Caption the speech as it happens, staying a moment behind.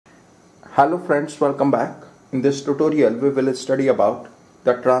Hello friends, welcome back. In this tutorial we will study about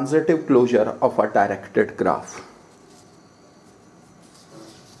the transitive closure of a directed graph.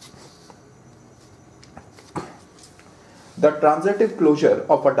 The transitive closure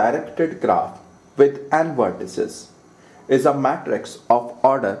of a directed graph with n vertices is a matrix of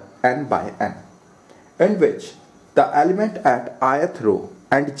order n by n, in which the element at ith row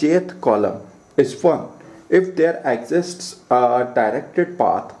and jth column is 1 if there exists a directed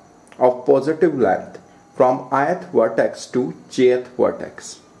path of positive length from ith vertex to jth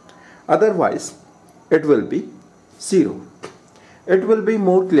vertex. Otherwise, it will be 0. It will be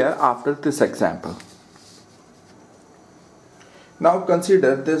more clear after this example. Now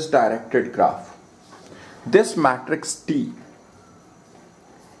consider this directed graph. This matrix T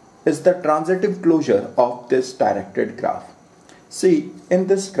is the transitive closure of this directed graph. See, in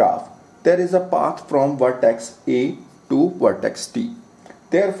this graph, there is a path from vertex A to vertex T.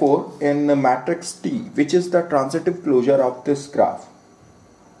 Therefore, in the matrix T, which is the transitive closure of this graph,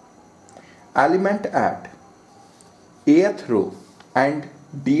 element at ath row and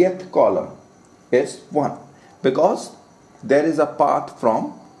dth column is 1 because there is a path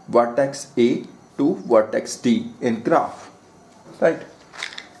from vertex A to vertex D in graph, right?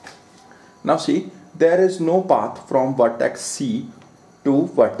 Now see, there is no path from vertex C to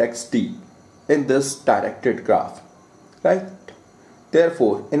vertex D in this directed graph, right?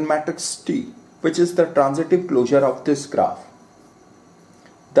 Therefore, in matrix T, which is the transitive closure of this graph,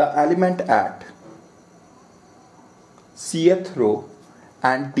 the element at cth row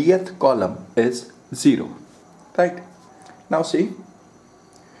and dth column is 0, right? Now see,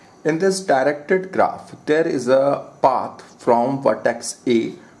 in this directed graph, there is a path from vertex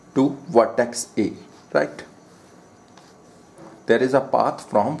A to vertex A, right? There is a path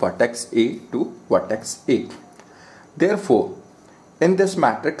from vertex A to vertex A. Therefore, in this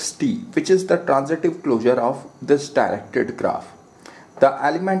matrix T, which is the transitive closure of this directed graph, the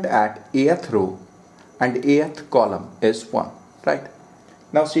element at ath row and ath column is 1, right?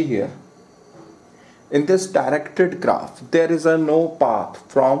 Now see here, in this directed graph, there is no path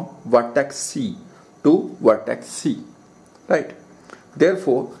from vertex C to vertex C, right?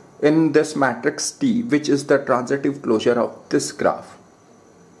 Therefore, in this matrix T, which is the transitive closure of this graph,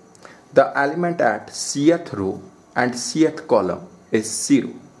 the element at cth row and cth column is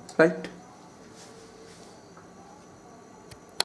 0, right?